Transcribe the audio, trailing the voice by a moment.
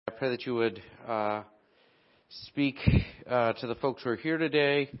pray that you would speak to the folks who are here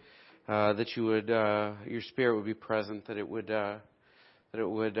today, that you would, your Spirit would be present, that it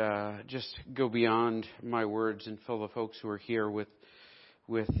would just go beyond my words and fill the folks who are here with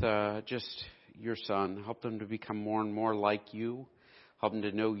just your Son. Help them to become more and more like you. Help them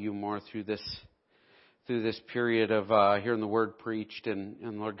to know you more through this period of hearing the Word preached.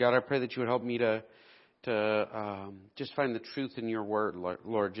 And Lord God, I pray that you would help me to just find the truth in your Word,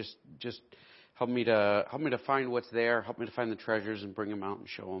 Lord. Just help me to find what's there. Help me to find the treasures and bring them out and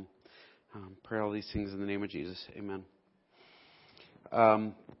show them. Pray all these things in the name of Jesus. Amen.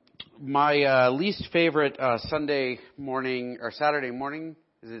 My least favorite Sunday morning or Saturday morning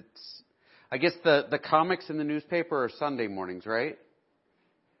is I guess the comics in the newspaper are Sunday mornings, right?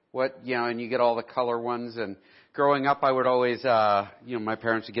 And you get all the color ones. And growing up, I would always, my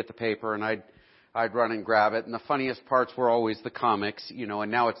parents would get the paper and I'd run and grab it. And the funniest parts were always the comics,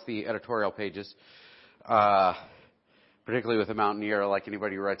 and now it's the editorial pages. Particularly with the Mountaineer, like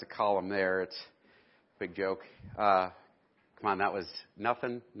anybody who writes a column there, it's a big joke. Come on, that was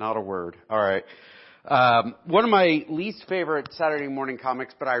nothing, not a word. All right. One of my least favorite Saturday morning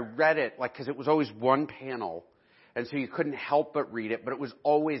comics, but I read it because it was always one panel. And so you couldn't help but read it, but it was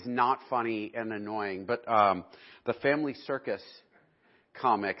always not funny and annoying. But the Family Circus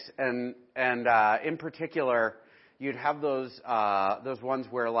comics, and in particular, you'd have those ones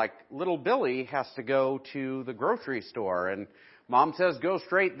where like little Billy has to go to the grocery store, and Mom says go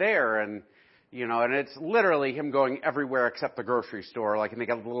straight there, and and it's literally him going everywhere except the grocery store. And they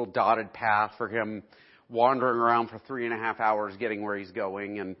got a little dotted path for him wandering around for 3.5 hours getting where he's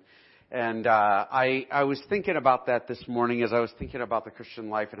going, And I was thinking about that this morning as I was thinking about the Christian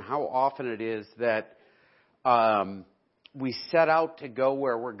life and how often it is that we set out to go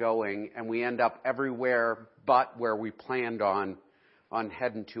where we're going and we end up everywhere but where we planned on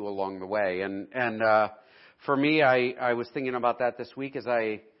heading to along the way. And for me, I was thinking about that this week as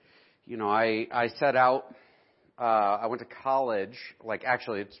I set out. I went to college.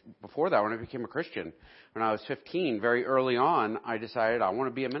 Actually, it's before that when I became a Christian. When I was 15, very early on, I decided I want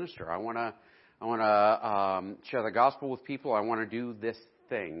to be a minister. I want to share the gospel with people. I want to do this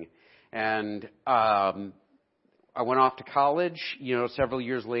thing. And I went off to college, several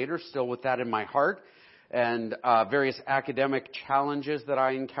years later, still with that in my heart, and various academic challenges that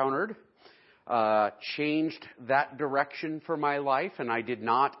I encountered changed that direction for my life, and I did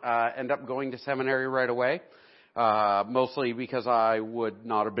not end up going to seminary right away. Mostly because I would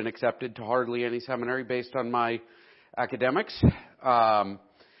not have been accepted to hardly any seminary based on my academics,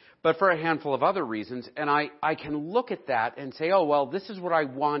 but for a handful of other reasons. And I can look at that and say, oh, well, this is what I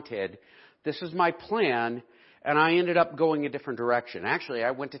wanted. This is my plan. And I ended up going a different direction. Actually,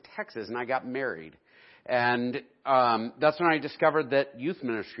 I went to Texas and I got married. And that's when I discovered that youth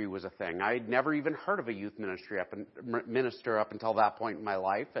ministry was a thing. I had never even heard of a youth minister up until that point in my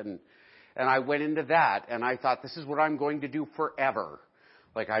life. And I went into that, and I thought, this is what I'm going to do forever.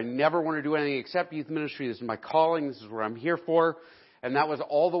 I never want to do anything except youth ministry. This is my calling. This is what I'm here for. And that was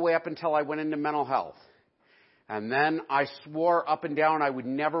all the way up until I went into mental health. And then I swore up and down I would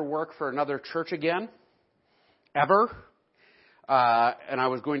never work for another church again, ever. And I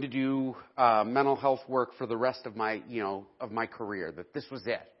was going to do mental health work for the rest of my career, that this was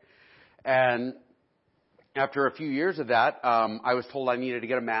it. And after a few years of that, I was told I needed to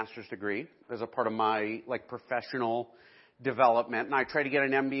get a master's degree as a part of my professional development, and I tried to get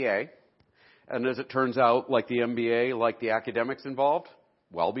an MBA. And as it turns out, the MBA, the academics involved,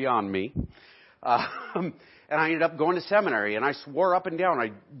 well beyond me. And I ended up going to seminary, and I swore up and down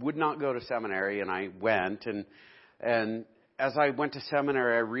I would not go to seminary, and I went. And as I went to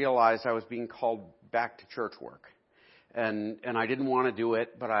seminary, I realized I was being called back to church work. And I didn't want to do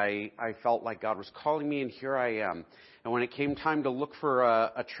it, but I felt like God was calling me, and here I am. And when it came time to look for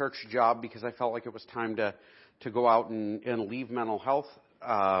a church job, because I felt like it was time to go out and leave mental health,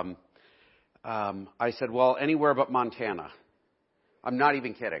 I said, well, anywhere but Montana. I'm not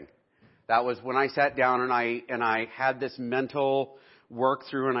even kidding. That was when I sat down and I had this mental work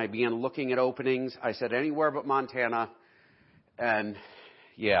through, and I began looking at openings. I said, anywhere but Montana. And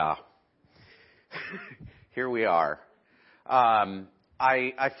yeah, here we are.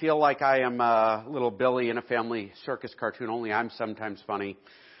 I feel like I am a little Billy in a Family Circus cartoon, only I'm sometimes funny.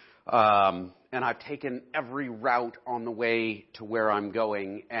 And I've taken every route on the way to where I'm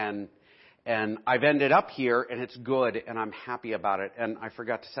going, and I've ended up here, and it's good, and I'm happy about it. And I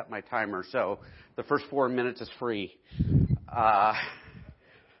forgot to set my timer, so the first 4 minutes is free.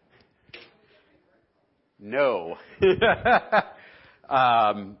 No.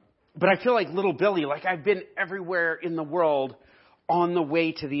 But I feel like little Billy, I've been everywhere in the world on the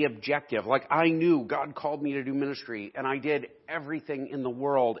way to the objective. Like, I knew God called me to do ministry, and I did everything in the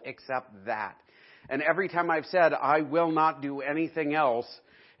world except that. And every time I've said, I will not do anything else,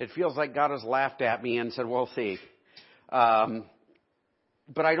 it feels like God has laughed at me and said, we'll see.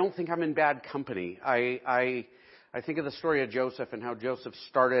 But I don't think I'm in bad company. I think of the story of Joseph and how Joseph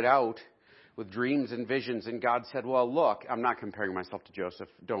started out with dreams and visions, and God said, well, look, I'm not comparing myself to Joseph.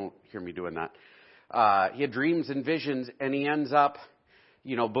 Don't hear me doing that. He had dreams and visions, and he ends up,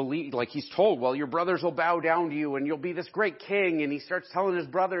 like he's told, well, your brothers will bow down to you, and you'll be this great king. And he starts telling his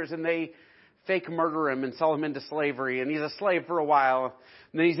brothers, and they fake murder him and sell him into slavery. And he's a slave for a while.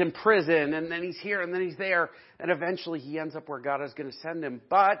 And then he's in prison, and then he's here, and then he's there. And eventually he ends up where God is going to send him.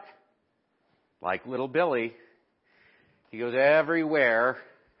 But, like little Billy, he goes everywhere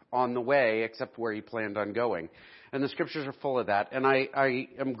on the way except where he planned on going. And the scriptures are full of that. And I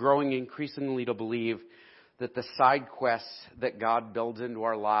am growing increasingly to believe that the side quests that God builds into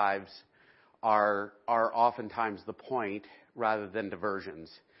our lives are oftentimes the point rather than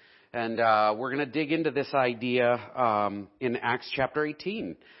diversions. And we're going to dig into this idea in Acts chapter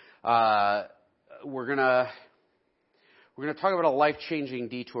 18. We're going to talk about a life-changing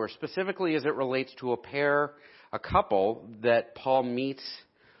detour, specifically as it relates to a couple that Paul meets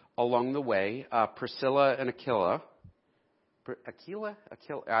along the way, Priscilla and Aquila.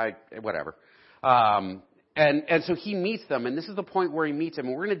 Whatever. And so he meets them, and this is the point where he meets them.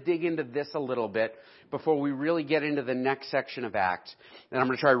 And we're going to dig into this a little bit before we really get into the next section of Acts. And I'm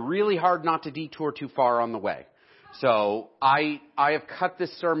going to try really hard not to detour too far on the way. So I have cut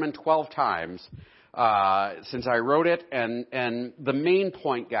this sermon 12 times since I wrote it. And the main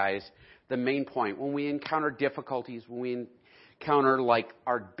point, guys, when we encounter difficulties, when we encounter like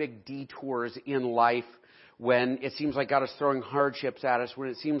our big detours in life, when it seems like God is throwing hardships at us, when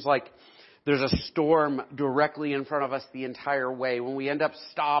it seems like there's a storm directly in front of us the entire way, when we end up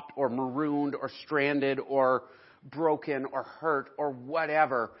stopped or marooned or stranded or broken or hurt or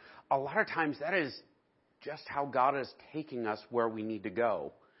whatever, a lot of times that is just how God is taking us where we need to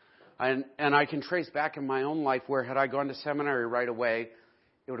go. And I can trace back in my own life where had I gone to seminary right away,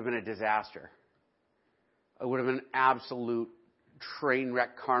 it would have been a disaster. It would have been an absolute train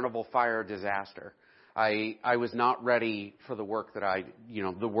wreck carnival fire disaster. I was not ready for the work that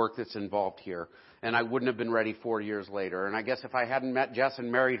the work that's involved here. And I wouldn't have been ready 4 years later. And I guess if I hadn't met Jess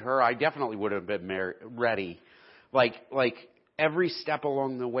and married her, I definitely would have been ready. Like every step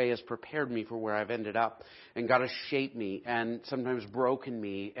along the way has prepared me for where I've ended up. And God has shaped me and sometimes broken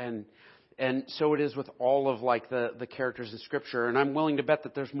me. And so it is with all of like the characters in Scripture. And I'm willing to bet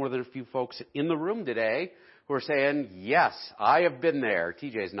that there's more than a few folks in the room today who are saying, yes, I have been there.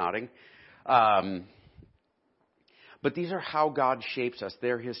 TJ's nodding. But these are how God shapes us.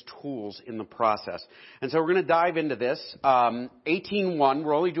 They're His tools in the process. And so we're going to dive into this. 18:1,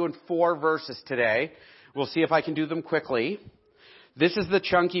 we're only doing 4 verses today. We'll see if I can do them quickly. This is the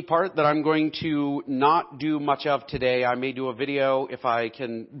chunky part that I'm going to not do much of today. I may do a video if I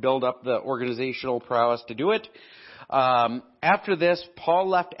can build up the organizational prowess to do it. After this, Paul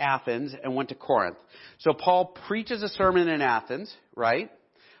left Athens and went to Corinth. So Paul preaches a sermon in Athens, right?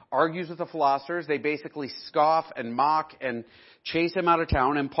 Argues with the philosophers. They basically scoff and mock and chase him out of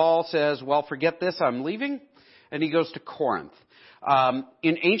town. And Paul says, well, forget this, I'm leaving. And he goes to Corinth.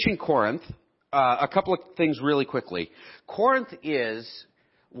 In ancient Corinth, a couple of things really quickly. Corinth is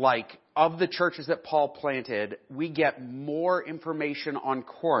like, of the churches that Paul planted, we get more information on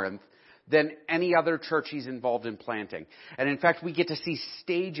Corinth than any other church he's involved in planting. And in fact, we get to see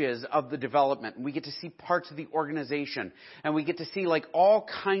stages of the development. And we get to see parts of the organization. And we get to see like all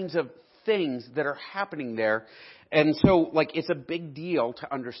kinds of things that are happening there. And so like it's a big deal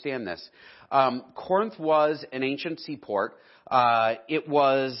to understand this. Corinth was an ancient seaport. It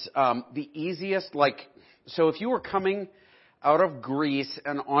was the easiest, so if you were coming out of Greece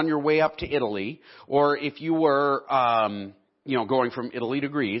and on your way up to Italy, or if you were, going from Italy to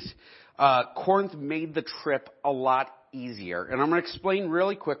Greece, Corinth made the trip a lot easier. And I'm going to explain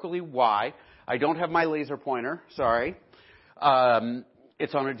really quickly why. I don't have my laser pointer. Sorry.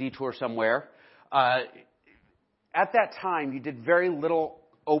 It's on a detour somewhere. At that time, you did very little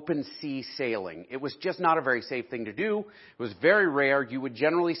open sea sailing. It was just not a very safe thing to do. It was very rare. You would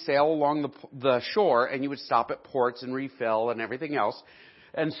generally sail along the shore and you would stop at ports and refill and everything else.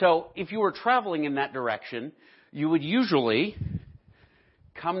 And so if you were traveling in that direction, you would usually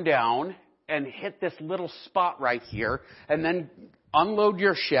come down and hit this little spot right here and then unload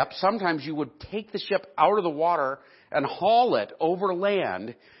your ship. Sometimes you would take the ship out of the water and haul it over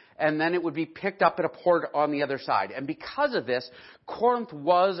land, and then it would be picked up at a port on the other side. And because of this, Corinth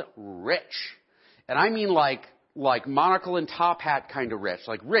was rich. And I mean like like monocle and top hat kind of rich,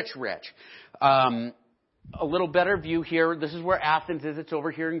 like rich. A little better view here. This is where Athens is. It's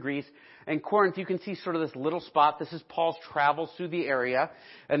over here in Greece. And Corinth, you can see sort of this little spot. This is Paul's travels through the area.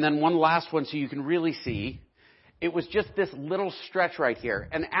 And then one last one so you can really see. It was just this little stretch right here.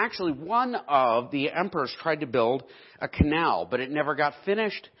 And actually, one of the emperors tried to build a canal, but it never got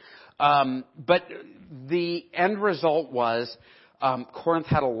finished. But the end result was Corinth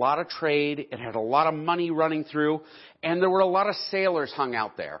had a lot of trade. It had a lot of money running through. And there were a lot of sailors hung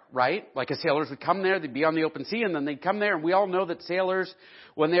out there, right? Like sailors would come there, they'd be on the open sea, and then they'd come there. And we all know that sailors,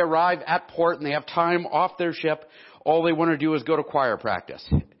 when they arrive at port and they have time off their ship, all they want to do is go to choir practice.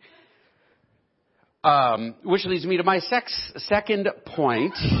 Which leads me to my second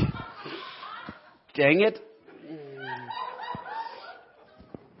point. Dang it.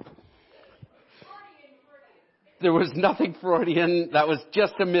 There was nothing Freudian. That was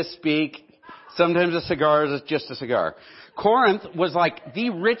just a misspeak. Sometimes a cigar is just a cigar. Corinth was like the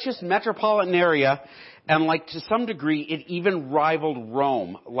richest metropolitan area, and like to some degree, it even rivaled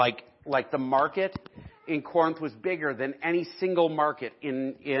Rome. Like the market in Corinth was bigger than any single market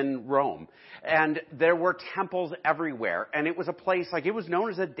in Rome. And there were temples everywhere. And it was a place, like it was known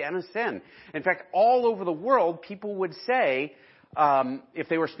as a den of sin. In fact, all over the world, people would say, if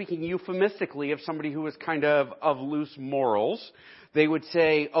they were speaking euphemistically of somebody who was kind of loose morals, they would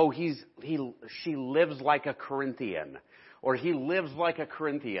say, oh, she lives like a Corinthian, or he lives like a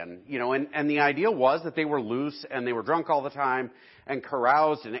Corinthian, and the idea was that they were loose and they were drunk all the time and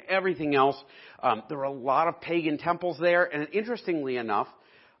caroused and everything else. There were a lot of pagan temples there, and interestingly enough,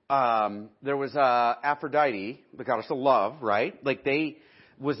 there was Aphrodite, the goddess of love, right? Like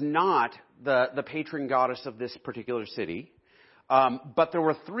was not the patron goddess of this particular city. But there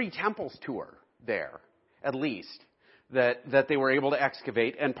were 3 temples to her there, at least, that they were able to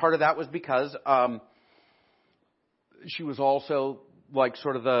excavate. And part of that was because she was also like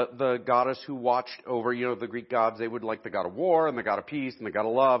sort of the goddess who watched over, the Greek gods. They would like the god of war and the god of peace and the god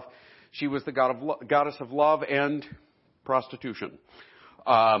of love. She was the goddess of love and prostitution.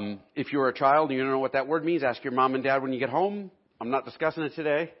 If you're a child and you don't know what that word means, ask your mom and dad when you get home. I'm not discussing it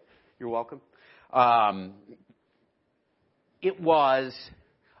today. You're welcome. It was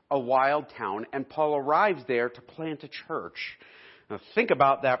a wild town, and Paul arrives there to plant a church. Now think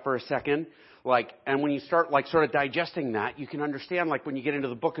about that for a second. And when you start sort of digesting that, you can understand when you get into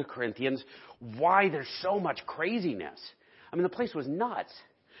the book of Corinthians, why there's so much craziness. I mean, the place was nuts.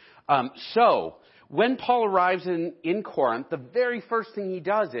 So when Paul arrives in Corinth, the very first thing he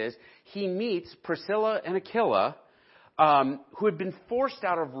does is he meets Priscilla and Aquila, who had been forced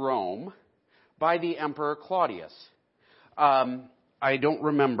out of Rome by the Emperor Claudius. I don't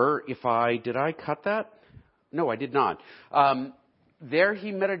remember did I cut that? No, I did not. There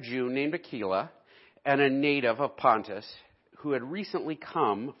he met a Jew named Aquila and a native of Pontus who had recently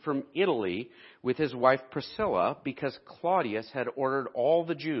come from Italy with his wife Priscilla because Claudius had ordered all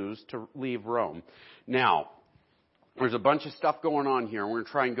the Jews to leave Rome. Now, there's a bunch of stuff going on here, and we're going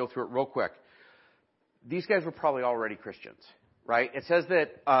to try and go through it real quick. These guys were probably already Christians, right? It says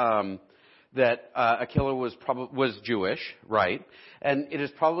that Aquila was Jewish, right? And it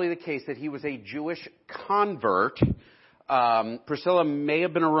is probably the case that he was a Jewish convert. Priscilla may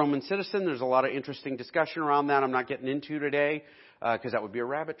have been a Roman citizen. There's a lot of interesting discussion around that I'm not getting into today because that would be a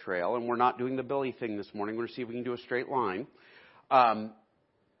rabbit trail, and we're not doing the Billy thing this morning. We're going to see if we can do a straight line.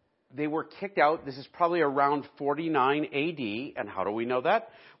 They were kicked out. This is probably around 49 A.D., and how do we know that?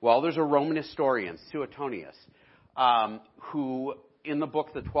 Well, there's a Roman historian, Suetonius, who in the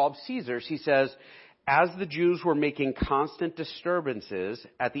book, The 12 Caesars, he says, as the Jews were making constant disturbances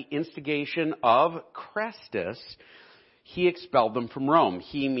at the instigation of Chrestus, he expelled them from Rome.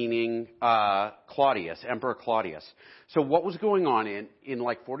 He meaning Claudius, Emperor Claudius. So what was going on in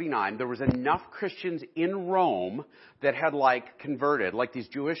 49? There was enough Christians in Rome that had converted, these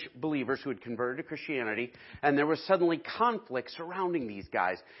Jewish believers who had converted to Christianity, and there was suddenly conflict surrounding these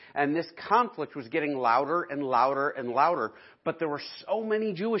guys. And this conflict was getting louder and louder and louder. But there were so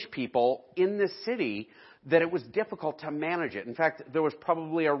many Jewish people in this city that it was difficult to manage it. In fact, there was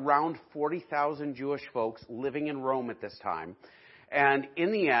probably around 40,000 Jewish folks living in Rome at this time. And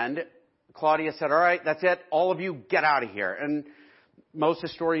in the end, Claudius said, all right, that's it. All of you get out of here. And most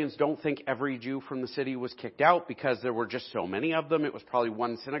historians don't think every Jew from the city was kicked out because there were just so many of them. It was probably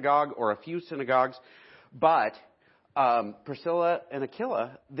one synagogue or a few synagogues. But Priscilla and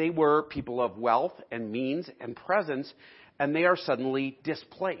Aquila, they were people of wealth and means and presence, and they are suddenly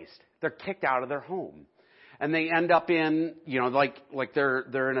displaced. They're kicked out of their home. And they end up in,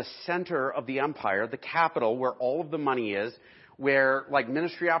 they're in a center of the empire, the capital where all of the money is, where like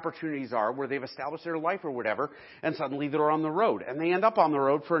ministry opportunities are, where they've established their life or whatever, and suddenly they're on the road. And they end up on the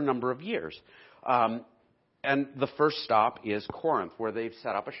road for a number of years. And the first stop is Corinth, where they've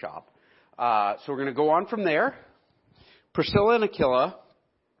set up a shop. So we're going to go on from there. Priscilla and Aquila,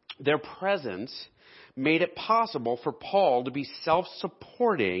 their presence made it possible for Paul to be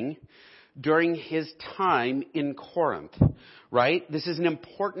self-supporting during his time in Corinth, right? This is an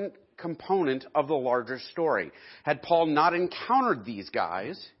important component of the larger story. Had Paul not encountered these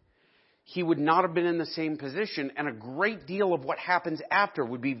guys, he would not have been in the same position, and a great deal of what happens after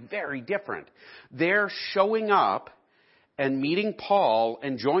would be very different. Their showing up and meeting Paul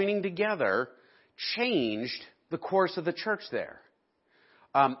and joining together changed the course of the church there.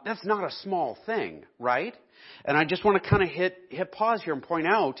 That's not a small thing, right? And I just want to kind of hit pause here and point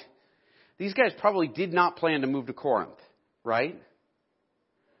out, these guys probably did not plan to move to Corinth, right?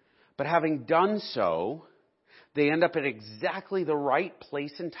 But having done so, they end up at exactly the right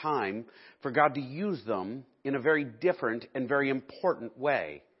place and time for God to use them in a very different and very important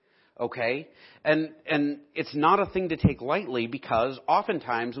way. Okay? And it's not a thing to take lightly, because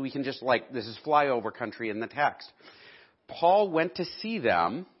oftentimes we can just this is flyover country in the text. Paul went to see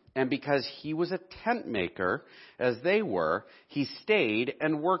them, and because he was a tent maker, as they were, he stayed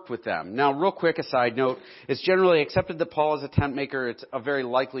and worked with them. Now, real quick, a side note, it's generally accepted that Paul is a tent maker. It's a very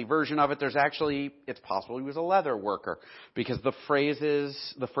likely version of it. It's possible he was a leather worker, because the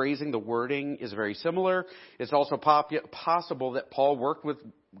phrasing, the wording is very similar. It's also possible that Paul worked with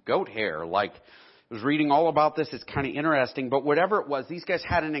goat hair. I was reading all about this. It's kind of interesting. But whatever it was, these guys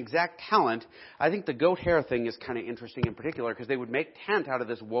had an exact talent. I think the goat hair thing is kind of interesting in particular, because they would make tent out of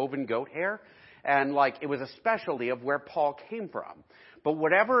this woven goat hair. And it was a specialty of where Paul came from. But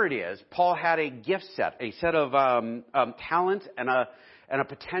whatever it is, Paul had a gift set, a set of talent and a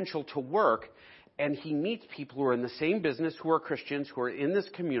potential to work. And he meets people who are in the same business, who are Christians, who are in this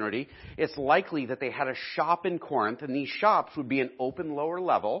community. It's likely that they had a shop in Corinth, and these shops would be an open lower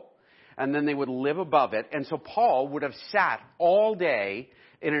level, and then they would live above it. And so Paul would have sat all day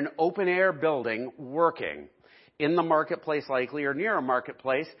in an open-air building working in the marketplace, likely, or near a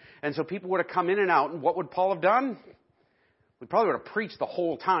marketplace. And so people would have come in and out, and what would Paul have done? We probably would have preached the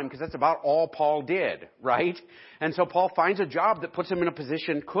whole time, because that's about all Paul did, right? And so Paul finds a job that puts him in a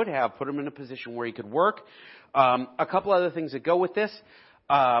position, could have put him in a position where he could work. A couple other things that go with this.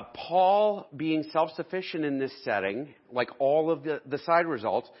 Paul being self-sufficient in this setting, like all of the side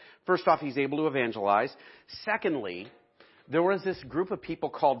results, first off, he's able to evangelize. Secondly, there was this group of people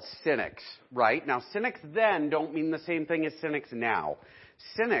called cynics, right? Now, cynics then don't mean the same thing as cynics now.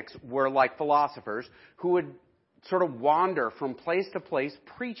 Cynics were like philosophers who would sort of wander from place to place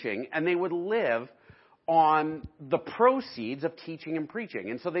preaching, and they would live on the proceeds of teaching and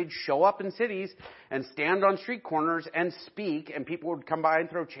preaching. And so they'd show up in cities and stand on street corners and speak, and people would come by and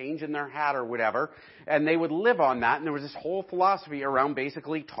throw change in their hat or whatever, and they would live on that. And there was this whole philosophy around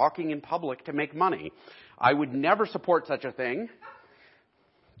basically talking in public to make money. I would never support such a thing.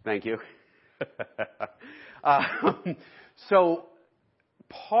 Thank you. So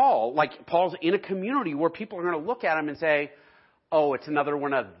Paul's in a community where people are going to look at him and say, oh, it's another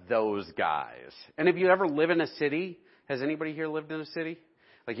one of those guys. And if you ever live in a city, has anybody here lived in a city?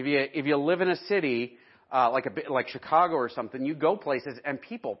 If you live in a city, like Chicago or something, you go places and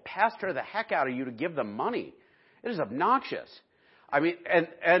people pester the heck out of you to give them money. It is obnoxious. I mean, and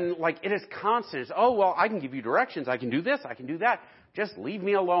it is constant. It's, oh, well, I can give you directions. I can do this. I can do that. Just leave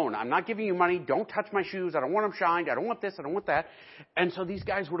me alone. I'm not giving you money. Don't touch my shoes. I don't want them shined. I don't want this. I don't want that. And so these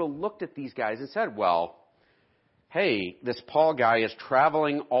guys would have looked at these guys and said, well, hey, this Paul guy is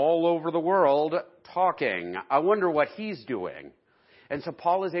traveling all over the world talking. I wonder what he's doing. And so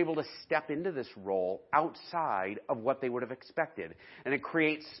Paul is able to step into this role outside of what they would have expected. And it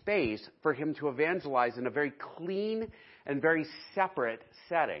creates space for him to evangelize in a very clean and very separate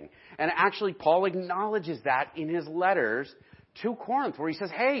setting. And actually, Paul acknowledges that in his letters to Corinth, where he says,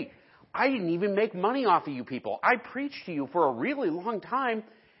 hey, I didn't even make money off of you people. I preached to you for a really long time,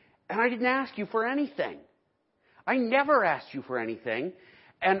 and I didn't ask you for anything. I never asked you for anything.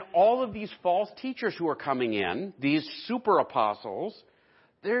 And all of these false teachers who are coming in, these super apostles,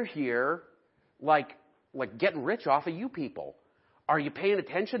 they're here like getting rich off of you people. Are you paying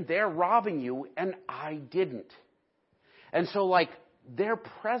attention? They're robbing you, and I didn't. And so their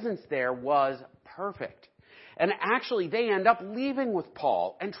presence there was perfect. And actually, they end up leaving with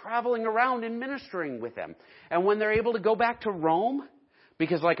Paul and traveling around and ministering with him. And when they're able to go back to Rome,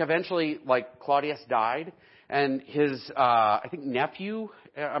 because eventually Claudius died, and his, I think, nephew,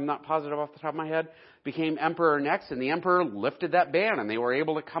 I'm not positive off the top of my head, became emperor next, and the emperor lifted that ban, and they were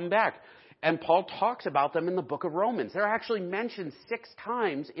able to come back. And Paul talks about them in the book of Romans. They're actually mentioned 6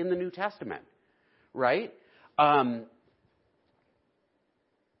 times in the New Testament, right?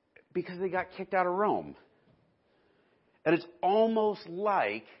 Because they got kicked out of Rome. And it's almost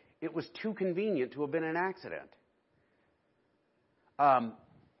like it was too convenient to have been an accident. And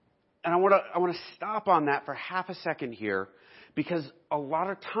I want to stop on that for half a second here, because a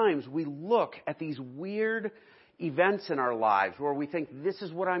lot of times we look at these weird events in our lives where we think this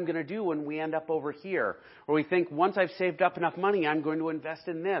is what I'm going to do, and we end up over here. Or we think once I've saved up enough money, I'm going to invest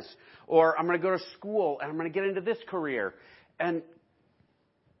in this. Or I'm going to go to school and I'm going to get into this career. And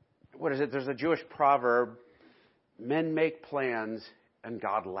what is it? There's a Jewish proverb, men make plans and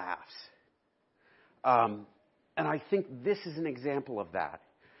God laughs. And I think this is an example of that.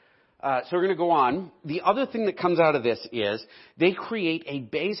 So we're going to go on. The other thing that comes out of this is they create a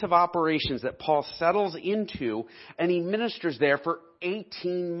base of operations that Paul settles into, and he ministers there for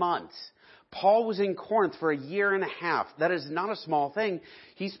 18 months. Paul was in Corinth for 1.5 years. That is not a small thing.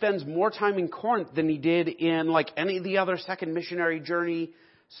 He spends more time in Corinth than he did in like any of the other second missionary journey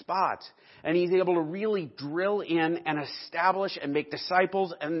spots. And he's able to really drill in and establish and make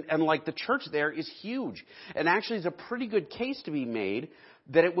disciples. And like the church there is huge. And actually it's a pretty good case to be made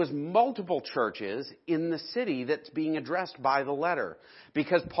that it was multiple churches in the city that's being addressed by the letter.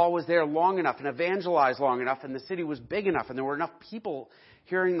 Because Paul was there long enough and evangelized long enough, and the city was big enough, and there were enough people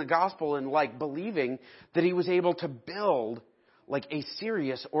hearing the gospel and like believing that he was able to build like a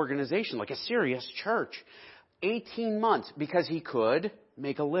serious organization, like a serious church. 18 months because he could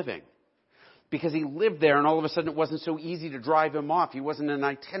make a living. Because he lived there, and all of a sudden it wasn't so easy to drive him off. He wasn't an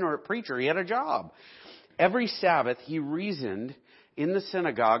itinerant preacher. He had a job. Every Sabbath he reasoned in the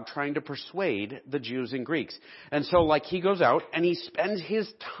synagogue trying to persuade the Jews and Greeks. And so like he goes out and he spends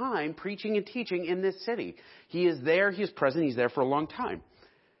his time preaching and teaching in this city. He is there, he is present, he's there for a long time.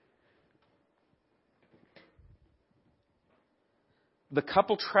 The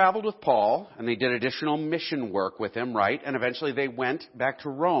couple traveled with Paul and they did additional mission work with him, right? And eventually they went back to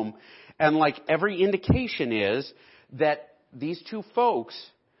Rome. And like every indication is that these two folks,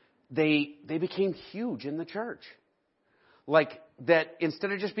 they became huge in the church. Like that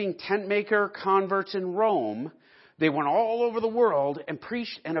instead of just being tent maker converts in Rome, they went all over the world and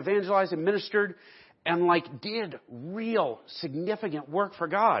preached and evangelized and ministered and like did real significant work for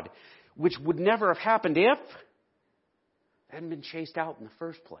God, which would never have happened if they hadn't been chased out in the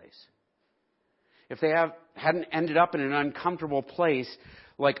first place. If they hadn't ended up in an uncomfortable place,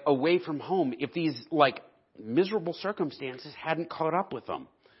 like away from home, if these like miserable circumstances hadn't caught up with them.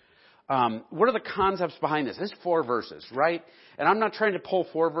 What are the concepts behind this? This is 4 verses, right? And I'm not trying to pull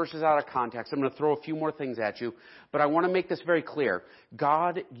 4 verses out of context. I'm going to throw a few more things at you. But I want to make this very clear.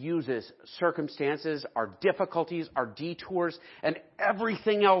 God uses circumstances, our difficulties, our detours, and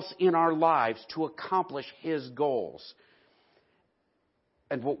everything else in our lives to accomplish His goals.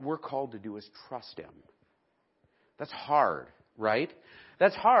 And what we're called to do is trust Him. That's hard, right?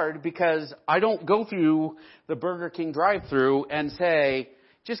 That's hard because I don't go through the Burger King drive-thru and say,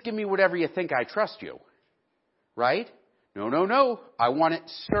 just give me whatever you think, I trust you. Right? No. I want it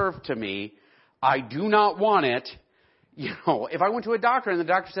served to me. I do not want it. If I went to a doctor and the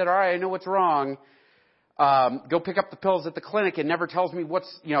doctor said, all right, I know what's wrong. Go pick up the pills at the clinic and never tells me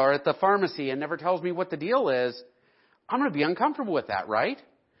or at the pharmacy and never tells me what the deal is. I'm going to be uncomfortable with that, right?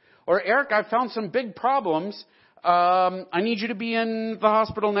 Or Eric, I found some big problems. I need you to be in the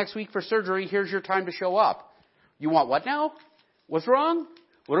hospital next week for surgery. Here's your time to show up. You want what now? What's wrong?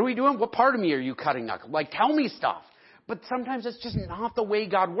 What are we doing? What part of me are you cutting up? Like, tell me stuff. But sometimes it's just not the way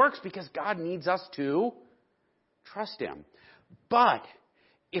God works because God needs us to trust Him. But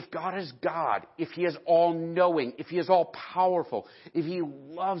if God is God, if He is all-knowing, if He is all-powerful, if He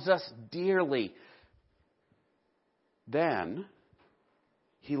loves us dearly, then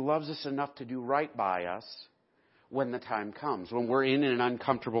He loves us enough to do right by us when the time comes, when we're in an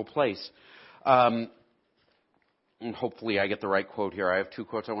uncomfortable place. And hopefully I get the right quote here. I have 2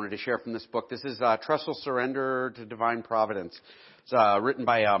 quotes I wanted to share from this book. This is Trustful Surrender to Divine Providence. It's written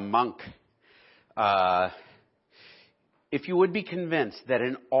by a monk. If you would be convinced that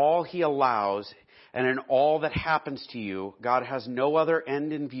in all He allows and in all that happens to you, God has no other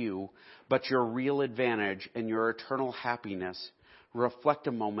end in view but your real advantage and your eternal happiness, reflect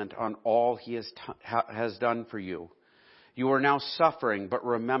a moment on all He has done for you. You are now suffering, but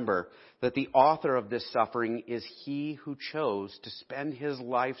remember that the author of this suffering is He who chose to spend His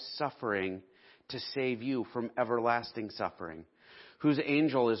life suffering to save you from everlasting suffering, whose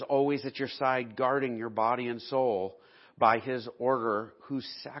angel is always at your side guarding your body and soul, by his order, who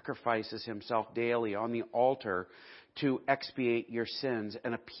sacrifices himself daily on the altar to expiate your sins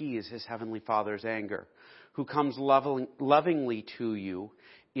and appease his heavenly Father's anger, who comes lovingly to you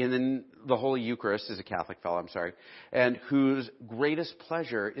in the Holy Eucharist, as a Catholic fellow, I'm sorry, and whose greatest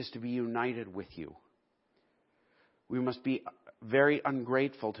pleasure is to be united with you. We must be very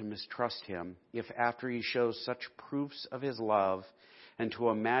ungrateful to mistrust him if after he shows such proofs of his love and to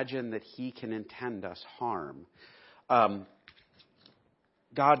imagine that he can intend us harm.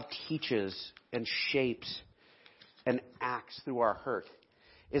 God teaches and shapes and acts through our hurt.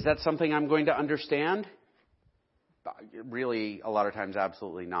 Is that something I'm going to understand? Really, a lot of times,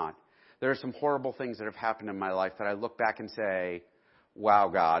 absolutely not. There are some horrible things that have happened in my life that I look back and say, wow,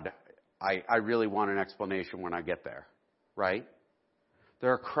 God, I really want an explanation when I get there, right?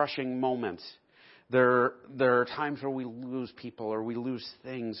 There are crushing moments. There are times where we lose people or we lose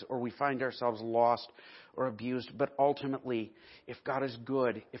things or we find ourselves lost or abused. But ultimately, if God is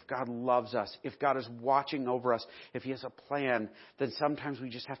good, if God loves us, if God is watching over us, if he has a plan, then sometimes we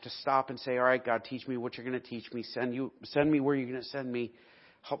just have to stop and say, all right, God, teach me what you're going to teach me. Send me where you're going to send me.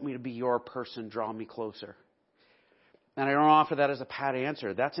 Help me to be your person. Draw me closer. And I don't offer that as a pat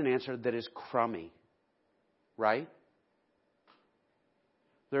answer. That's an answer that is crummy, right?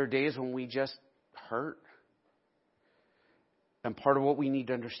 There are days when we just hurt. And part of what we need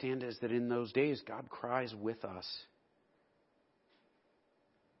to understand is that in those days, God cries with us.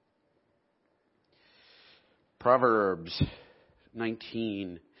 Proverbs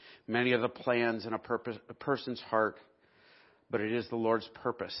 19. Many are the plans in a person's heart, but it is the Lord's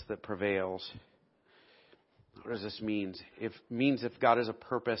purpose that prevails. What does this mean? It means if God has a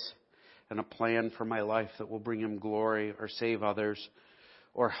purpose and a plan for my life that will bring him glory or save others,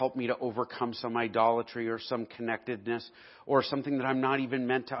 or help me to overcome some idolatry or some connectedness or something that I'm not even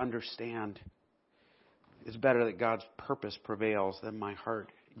meant to understand. It's better that God's purpose prevails than my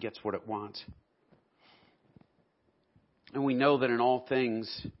heart gets what it wants. And we know that in all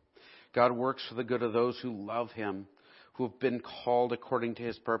things, God works for the good of those who love him, who have been called according to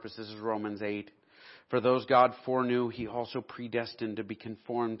his purpose. This is Romans 8. For those God foreknew, he also predestined to be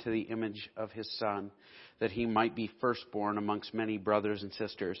conformed to the image of his Son, that he might be firstborn amongst many brothers and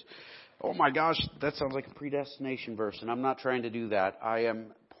sisters. Oh my gosh, that sounds like a predestination verse, and I'm not trying to do that. I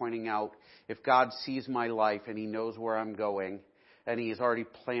am pointing out, if God sees my life and he knows where I'm going, and he has already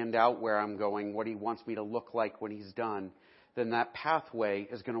planned out where I'm going, what he wants me to look like when he's done, then that pathway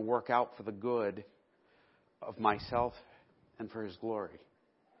is going to work out for the good of myself and for his glory.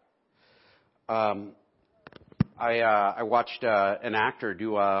 I watched an actor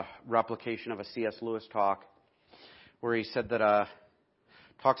do a replication of a C.S. Lewis talk where he said that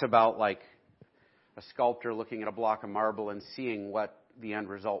talks about like a sculptor looking at a block of marble and seeing what the end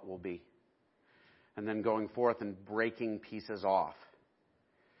result will be, and then going forth and breaking pieces off.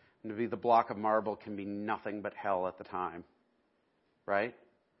 And to be the block of marble can be nothing but hell at the time, right? It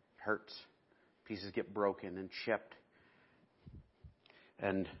hurts. Pieces get broken and chipped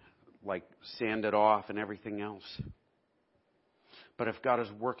and like sanded off and everything else. But if God is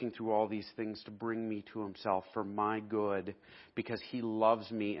working through all these things to bring me to himself for my good, because he loves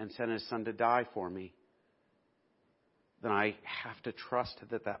me and sent his Son to die for me, then I have to trust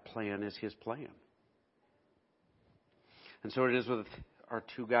that that plan is his plan. And so it is with our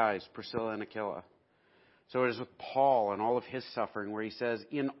two guys, Priscilla and Aquila. So it is with Paul and all of his suffering, where he says,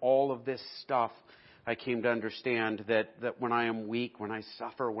 in all of this stuff, I came to understand that when I am weak, when I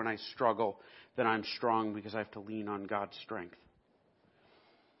suffer, when I struggle, then I'm strong because I have to lean on God's strength.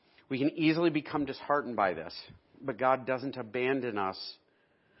 We can easily become disheartened by this, but God doesn't abandon us.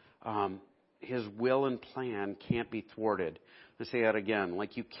 His will and plan can't be thwarted. Let's say that again.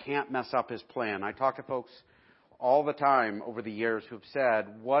 Like, you can't mess up his plan. I talk to folks all the time over the years who've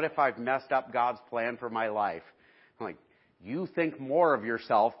said, what if I've messed up God's plan for my life? I'm like, you think more of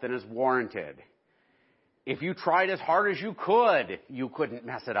yourself than is warranted. If you tried as hard as you couldn't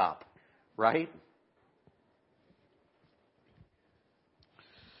mess it up, right?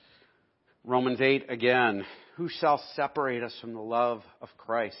 Romans 8 again. Who shall separate us from the love of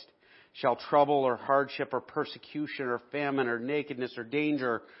Christ? Shall trouble or hardship or persecution or famine or nakedness or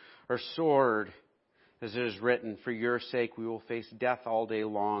danger or sword? As it is written, for your sake we will face death all day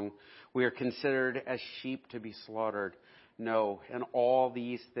long. We are considered as sheep to be slaughtered. No, in all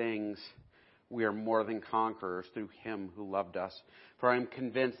these things we are more than conquerors through him who loved us. For I am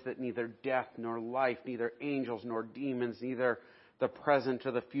convinced that neither death nor life, neither angels nor demons, neither the present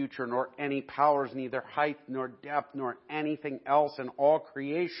or the future, nor any powers, neither height nor depth, nor anything else in all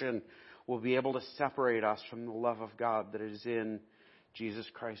creation will be able to separate us from the love of God that is in Jesus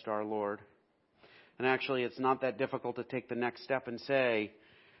Christ our Lord. And actually, it's not that difficult to take the next step and say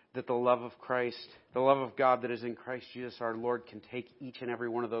that the love of Christ, the love of God that is in Christ Jesus our Lord, can take each and every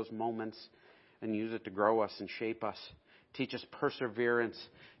one of those moments and use it to grow us and shape us. Teach us perseverance.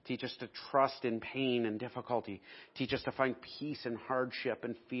 Teach us to trust in pain and difficulty. Teach us to find peace in hardship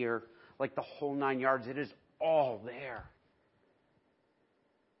and fear. Like the whole 9 yards, it is all there.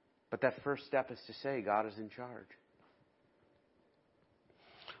 But that first step is to say God is in charge.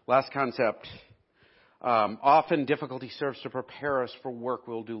 Last concept. Often difficulty serves to prepare us for work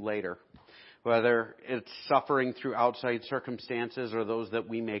we'll do later. Whether it's suffering through outside circumstances or those that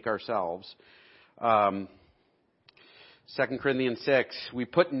we make ourselves. 2 Corinthians 6, we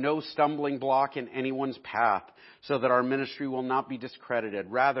put no stumbling block in anyone's path so that our ministry will not be discredited.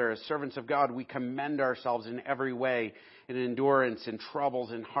 Rather, as servants of God, we commend ourselves in every way, in endurance, in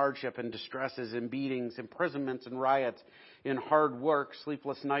troubles, in hardship, in distresses, in beatings, imprisonments, and riots, in hard work,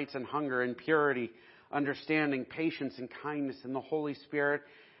 sleepless nights, and hunger, in purity, understanding, patience, and kindness, in the Holy Spirit,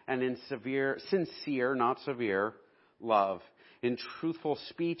 and in sincere, not severe, love. In truthful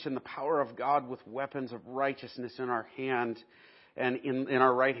speech and the power of God with weapons of righteousness in our hand and in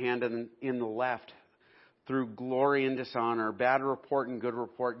our right hand and in the left, through glory and dishonor, bad report and good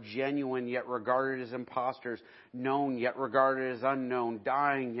report, genuine yet regarded as impostors, known yet regarded as unknown,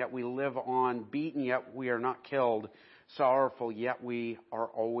 dying yet we live on, beaten yet we are not killed, sorrowful yet we are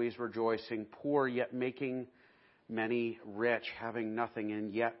always rejoicing, poor yet making many rich, having nothing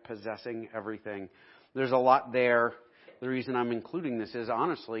and yet possessing everything. There's a lot there. The reason I'm including this is,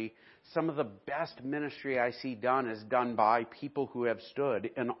 honestly, some of the best ministry I see done is done by people who have stood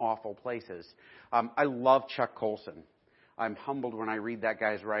in awful places. I love Chuck Colson. I'm humbled when I read that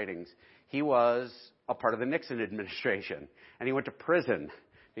guy's writings. He was a part of the Nixon administration, and he went to prison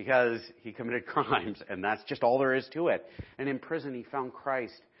because he committed crimes, and that's just all there is to it. And in prison, he found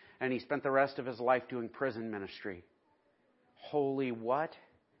Christ, and he spent the rest of his life doing prison ministry. Holy what?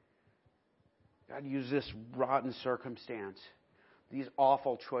 God used this rotten circumstance, these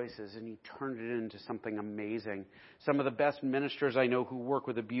awful choices, and he turned it into something amazing. Some of the best ministers I know who work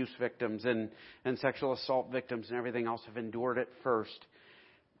with abuse victims and sexual assault victims and everything else have endured it first,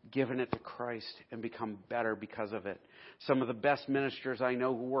 given it to Christ, and become better because of it. Some of the best ministers I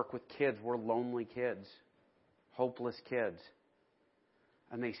know who work with kids were lonely kids, hopeless kids.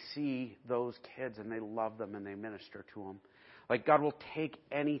 And they see those kids and they love them and they minister to them. Like, God will take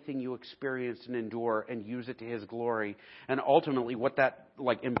anything you experience and endure and use it to His glory. And ultimately what that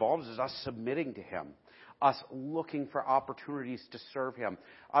involves is us submitting to Him, us looking for opportunities to serve Him,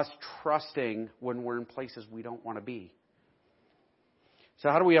 us trusting when we're in places we don't want to be. So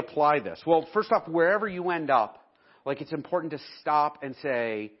how do we apply this? Well, first off, wherever you end up, it's important to stop and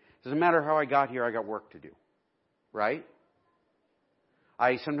say, doesn't matter how I got here, I got work to do. Right?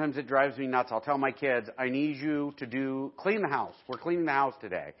 Sometimes it drives me nuts. I'll tell my kids, I need you to clean the house. We're cleaning the house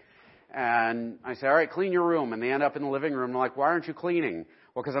today. And I say, all right, clean your room. And they end up in the living room. They're like, why aren't you cleaning?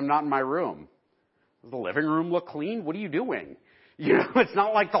 Well, because I'm not in my room. Does the living room look clean? What are you doing? It's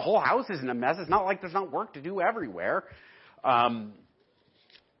not like the whole house isn't a mess. It's not like there's not work to do everywhere.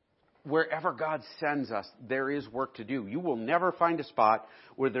 Wherever God sends us, there is work to do. You will never find a spot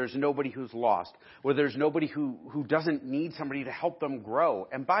where there's nobody who's lost, where there's nobody who doesn't need somebody to help them grow.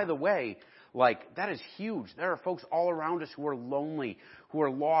 And by the way, that is huge. There are folks all around us who are lonely, who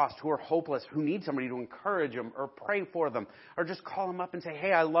are lost, who are hopeless, who need somebody to encourage them or pray for them or just call them up and say,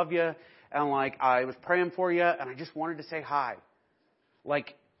 hey, I love you. And I was praying for you and I just wanted to say hi.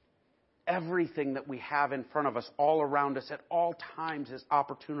 Everything that we have in front of us, all around us, at all times is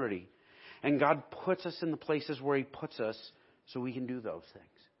opportunity. And God puts us in the places where He puts us so we can do those things.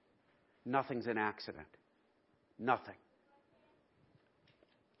 Nothing's an accident. Nothing.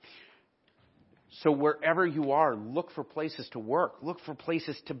 So wherever you are, look for places to work. Look for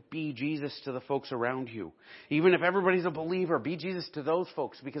places to be Jesus to the folks around you. Even if everybody's a believer, be Jesus to those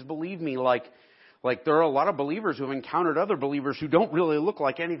folks. Because believe me, there are a lot of believers who have encountered other believers who don't really look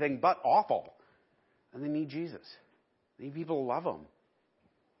like anything but awful. And they need Jesus. They need people to love them.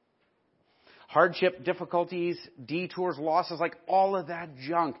 Hardship, difficulties, detours, losses, all of that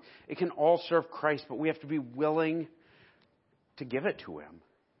junk. It can all serve Christ, but we have to be willing to give it to Him.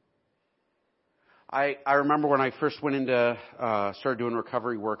 I remember when I first went into, started doing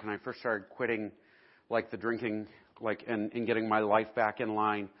recovery work and I first started quitting, the drinking, and getting my life back in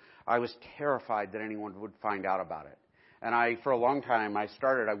line. I was terrified that anyone would find out about it. And for a long time, I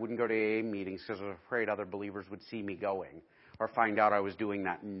wouldn't go to AA meetings because I was afraid other believers would see me going or find out I was doing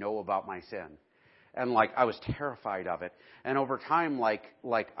that and know about my sin. And I was terrified of it. And over time, I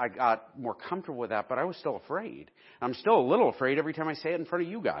got more comfortable with that, but I was still afraid. I'm still a little afraid every time I say it in front of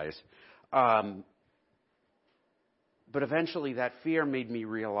you guys. But eventually that fear made me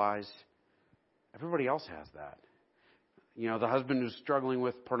realize everybody else has that. The husband who's struggling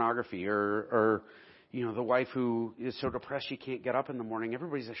with pornography or the wife who is so depressed she can't get up in the morning.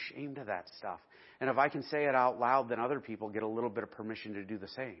 Everybody's ashamed of that stuff. And if I can say it out loud, then other people get a little bit of permission to do the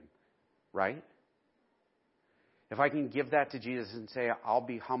same. Right? If I can give that to Jesus and say, I'll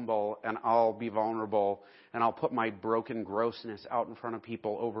be humble and I'll be vulnerable and I'll put my broken grossness out in front of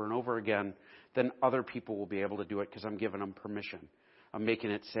people over and over again, then other people will be able to do it because I'm giving them permission. I'm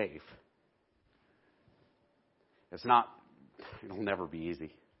making it safe. It'll never be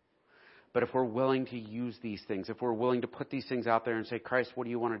easy. But if we're willing to use these things, if we're willing to put these things out there and say, Christ, what do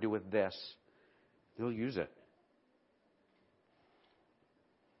you want to do with this? He'll use it.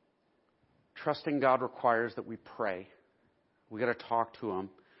 Trusting God requires that we pray. We got to talk to Him.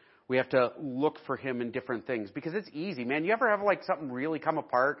 We have to look for Him in different things because it's easy, man. You ever have something really come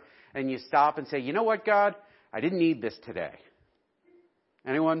apart and you stop and say, you know what, God? I didn't need this today.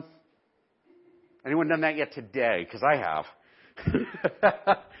 Anyone? Anyone done that yet today? Because I have.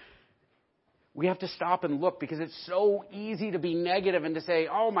 We have to stop and look because it's so easy to be negative and to say,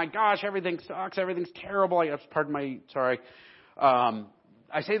 oh my gosh, everything sucks, everything's terrible.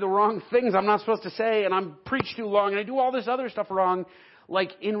 I say the wrong things I'm not supposed to say, and I'm preach too long, and I do all this other stuff wrong.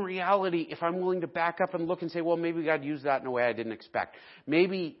 In reality, if I'm willing to back up and look and say, well, maybe God used that in a way I didn't expect.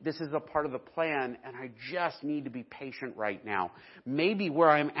 Maybe this is a part of the plan, and I just need to be patient right now. Maybe where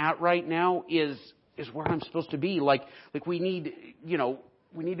I'm at right now is where I'm supposed to be. We need,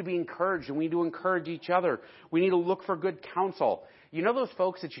 we need to be encouraged, and we need to encourage each other. We need to look for good counsel. You know those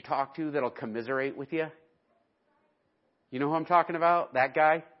folks that you talk to that'll commiserate with you? You know who I'm talking about? That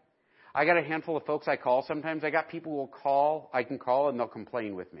guy? I got a handful of folks I call sometimes. I got people who I can call and they'll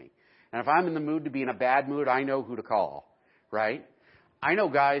complain with me. And if I'm in the mood to be in a bad mood, I know who to call, right? I know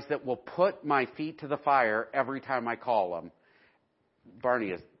guys that will put my feet to the fire every time I call them. Barney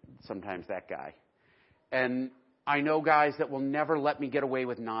is sometimes that guy. And I know guys that will never let me get away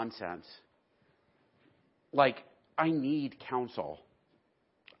with nonsense. I need counsel.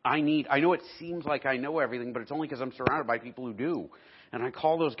 I know it seems like I know everything, but it's only because I'm surrounded by people who do. And I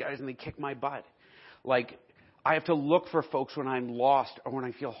call those guys and they kick my butt. I have to look for folks when I'm lost or when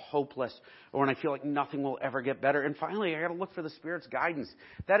I feel hopeless or when I feel like nothing will ever get better. And finally, I got to look for the Spirit's guidance.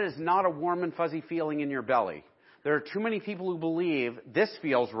 That is not a warm and fuzzy feeling in your belly. There are too many people who believe this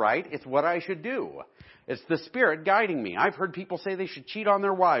feels right. It's what I should do. It's the Spirit guiding me. I've heard people say they should cheat on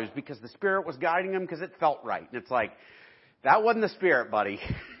their wives because the Spirit was guiding them because it felt right. And it's that wasn't the Spirit, buddy.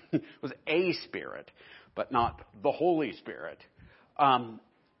 It was a Spirit, but not the Holy Spirit.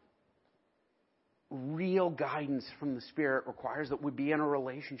 Real guidance from the Spirit requires that we be in a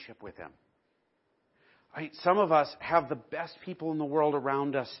relationship with Him. Some of us have the best people in the world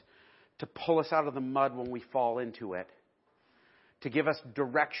around us to pull us out of the mud when we fall into it, to give us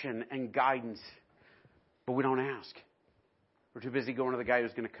direction and guidance, but we don't ask. We're too busy going to the guy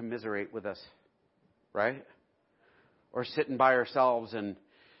who's going to commiserate with us, right? Or sitting by ourselves and,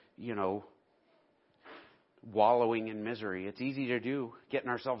 wallowing in misery. It's easy to do, getting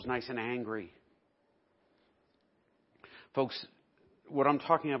ourselves nice and angry. Folks, what I'm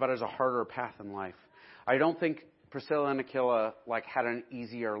talking about is a harder path in life. I don't think Priscilla and Aquila had an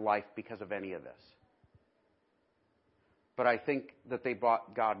easier life because of any of this. But I think that they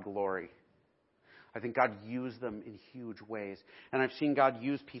brought God glory. I think God used them in huge ways. And I've seen God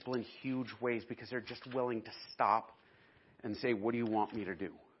use people in huge ways because they're just willing to stop and say, what do you want me to do?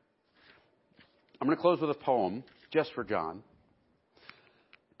 I'm going to close with a poem just for John.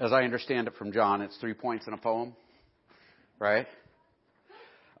 As I understand it from John, it's 3 points in a poem, right?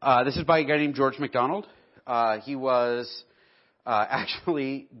 This is by a guy named George MacDonald. He was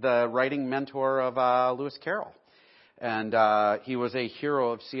actually the writing mentor of Lewis Carroll. And he was a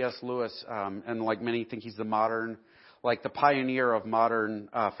hero of C.S. Lewis, and many think he's the pioneer of modern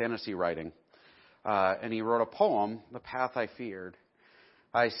fantasy writing. And he wrote a poem, The Path I Feared.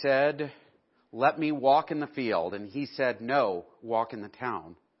 I said, let me walk in the field. And he said, no, walk in the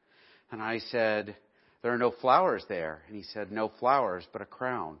town. And I said, there are no flowers there. And he said, no flowers, but a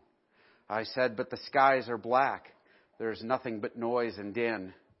crown. I said, but the skies are black. There's nothing but noise and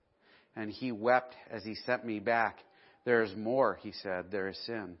din. And he wept as he sent me back. There is more, he said, there is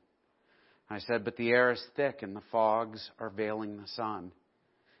sin. I said, but the air is thick and the fogs are veiling the sun.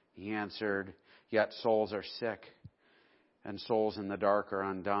 He answered, yet souls are sick and souls in the dark are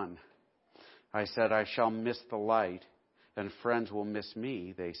undone. I said, I shall miss the light and friends will miss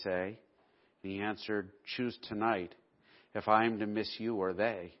me, they say. And he answered, choose tonight if I am to miss you or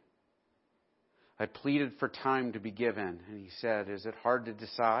they. I pleaded for time to be given, and he said, is it hard to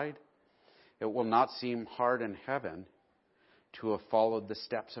decide? It will not seem hard in heaven to have followed the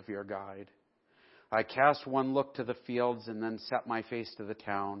steps of your guide. I cast one look to the fields and then set my face to the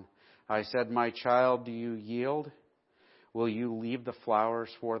town. I said, my child, do you yield? Will you leave the flowers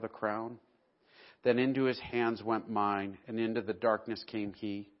for the crown? Then into his hands went mine, and into the darkness came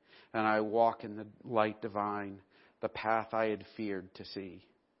he, and I walk in the light divine, the path I had feared to see.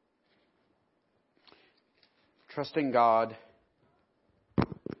 Trusting God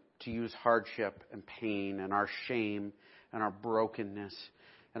to use hardship and pain and our shame and our brokenness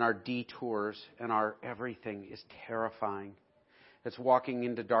and our detours and our everything is terrifying. It's walking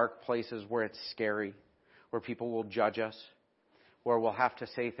into dark places where it's scary, where people will judge us, where we'll have to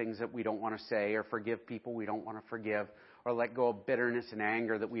say things that we don't want to say or forgive people we don't want to forgive or let go of bitterness and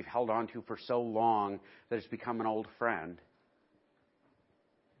anger that we've held on to for so long that it's become an old friend.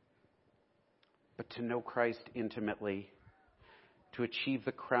 But to know Christ intimately, to achieve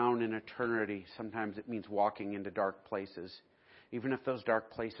the crown in eternity, sometimes it means walking into dark places, even if those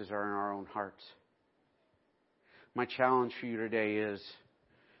dark places are in our own hearts. My challenge for you today is,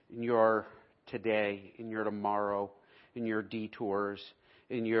 in your today, in your tomorrow, in your detours,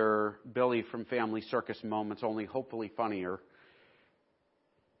 in your Billy from Family Circus moments, only hopefully funnier,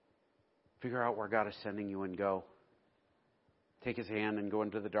 figure out where God is sending you and go. Take his hand and go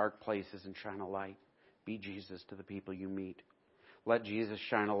into the dark places and shine a light. Be Jesus to the people you meet. Let Jesus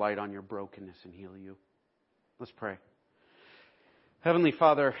shine a light on your brokenness and heal you. Let's pray. Heavenly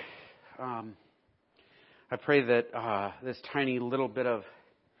Father, I pray that this tiny little bit of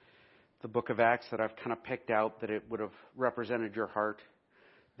the book of Acts that I've kind of picked out, that it would have represented your heart,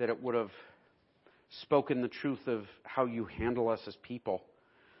 that it would have spoken the truth of how you handle us as people,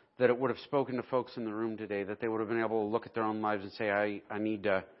 that it would have spoken to folks in the room today, that they would have been able to look at their own lives and say, I need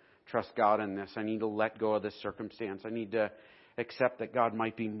to trust God in this. I need to let go of this circumstance. I need to accept that God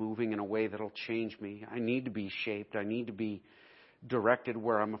might be moving in a way that'll change me. I need to be shaped. I need to be directed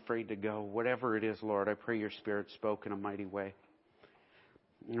where I'm afraid to go. Whatever it is, Lord, I pray your Spirit spoke in a mighty way.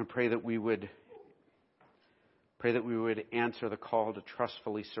 And I pray that we would answer the call to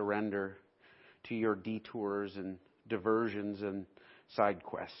trustfully surrender to your detours and diversions and side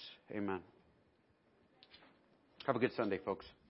quests. Amen. Have a good Sunday, folks.